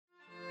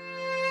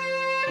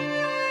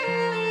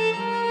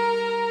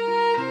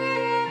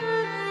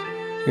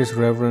is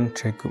Reverend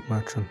Jacob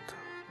Merchant,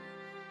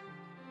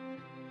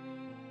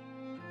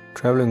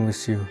 traveling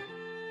with you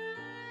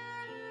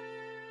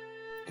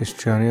this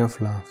journey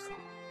of love.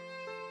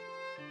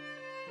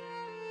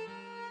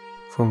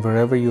 From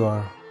wherever you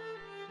are,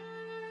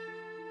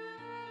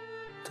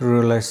 the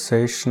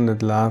realization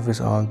that love is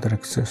all that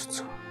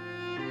exists.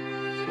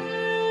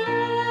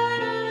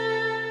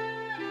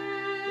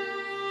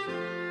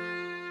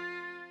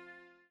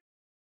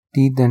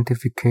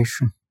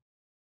 De-identification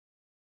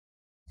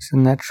is a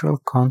natural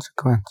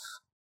consequence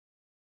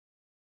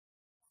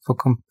of a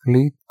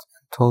complete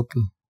and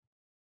total,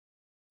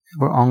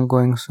 ever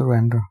ongoing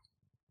surrender.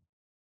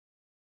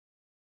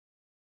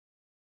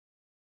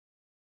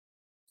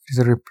 It is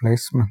a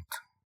replacement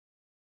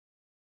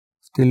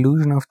of the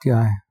illusion of the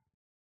I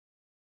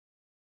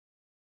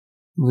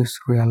with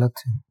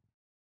reality.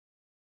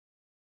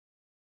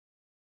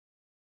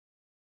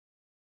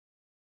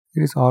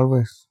 It is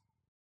always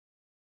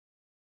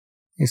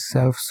a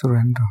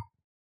self-surrender,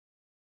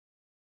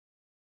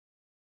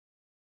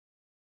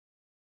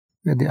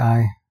 where the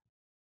I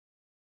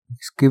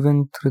is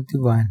given to the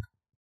divine,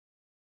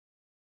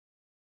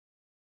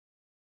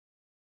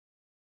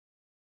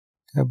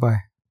 thereby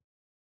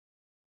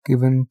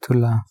given to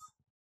love.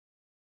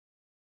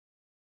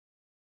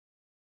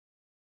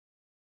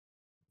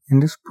 In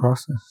this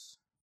process,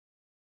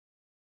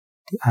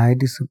 the I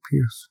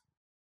disappears.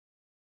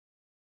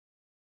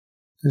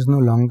 There is no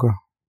longer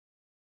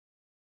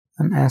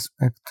an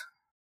aspect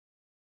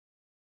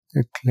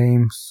that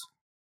claims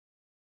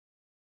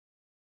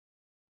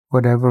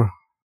whatever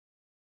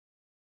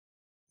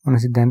one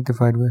is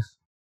identified with.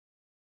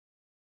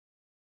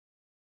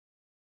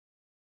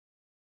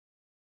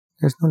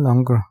 There is no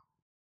longer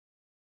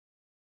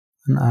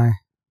an I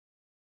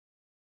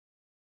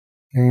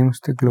claims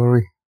the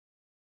glory.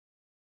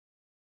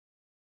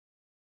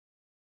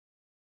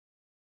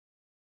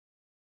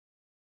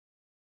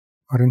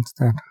 But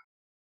instead,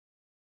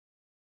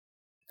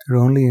 there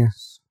only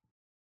is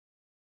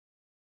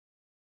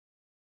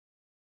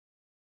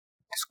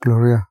this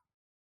Gloria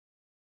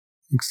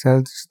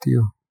excelsis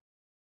Deo.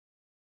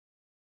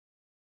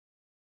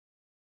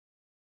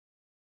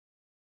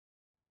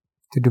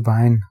 The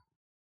divine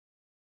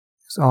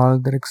is all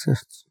that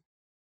exists,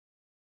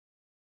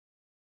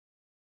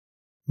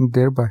 and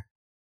thereby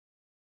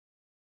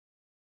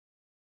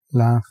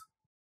love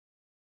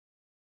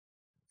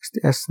is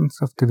the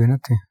essence of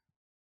divinity.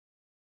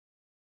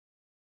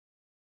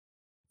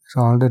 Is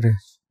all that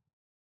is.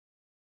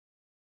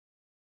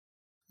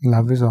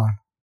 Love is all.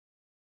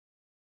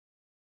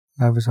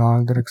 Love is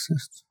all that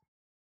exists.